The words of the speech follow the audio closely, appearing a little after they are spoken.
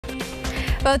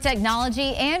Both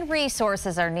technology and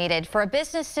resources are needed for a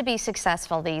business to be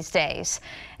successful these days.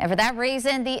 And for that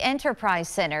reason, the Enterprise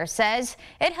Center says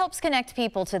it helps connect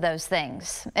people to those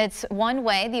things. It's one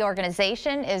way the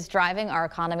organization is driving our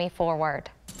economy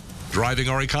forward. Driving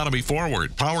our economy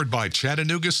forward, powered by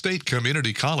Chattanooga State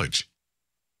Community College.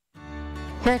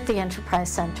 Here at the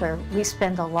Enterprise Center, we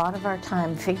spend a lot of our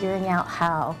time figuring out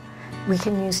how we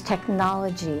can use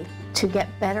technology to get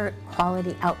better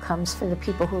quality outcomes for the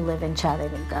people who live in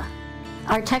Chattanooga.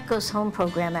 Our Tech Goes Home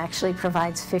program actually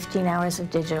provides 15 hours of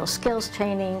digital skills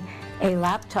training, a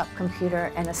laptop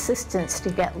computer, and assistance to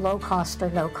get low-cost or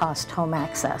no-cost home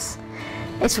access.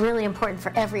 It's really important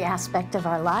for every aspect of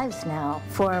our lives now,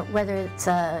 for whether it's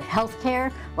healthcare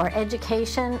or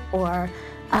education or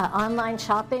online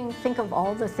shopping. Think of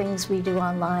all the things we do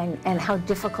online and how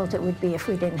difficult it would be if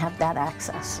we didn't have that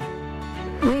access.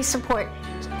 We support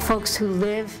folks who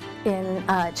live in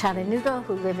Chattanooga,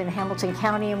 who live in Hamilton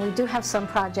County, and we do have some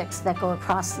projects that go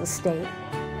across the state.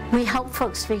 We help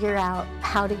folks figure out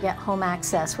how to get home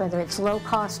access, whether it's low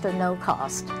cost or no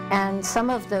cost. And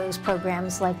some of those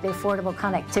programs, like the Affordable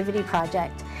Connectivity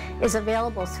Project, is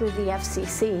available through the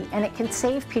FCC, and it can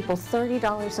save people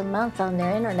 $30 a month on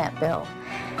their internet bill.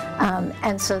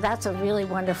 And so that's a really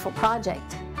wonderful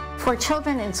project. For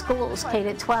children in schools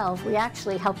K-12, we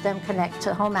actually help them connect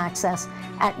to home access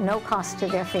at no cost to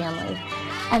their family.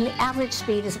 And the average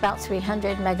speed is about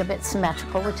 300 megabits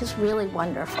symmetrical, which is really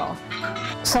wonderful.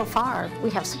 So far, we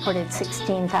have supported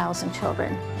 16,000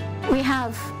 children. We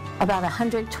have about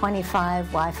 125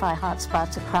 Wi-Fi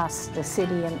hotspots across the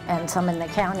city and some in the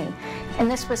county.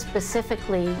 And this was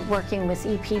specifically working with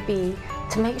EPB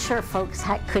to make sure folks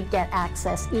could get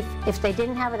access. If they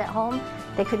didn't have it at home,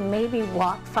 they could maybe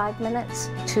walk 5 minutes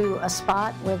to a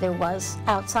spot where there was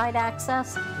outside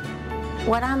access.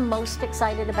 What I'm most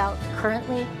excited about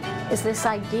currently is this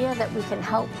idea that we can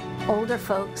help older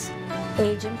folks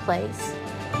age in place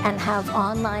and have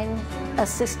online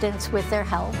assistance with their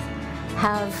health,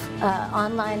 have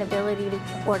online ability to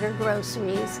order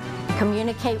groceries,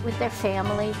 communicate with their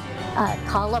family,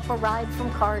 call up a ride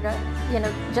from Carter,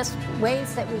 just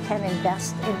ways that we can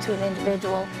invest into an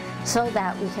individual so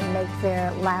that we can make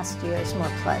their last years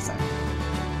more pleasant.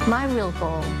 My real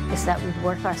goal is that we'd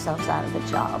work ourselves out of a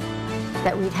job,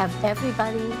 that we'd have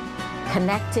everybody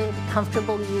connected,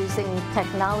 comfortable using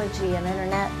technology and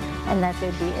internet, and that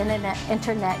there'd be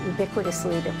internet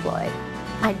ubiquitously deployed.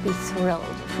 I'd be thrilled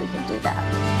if we could do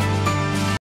that.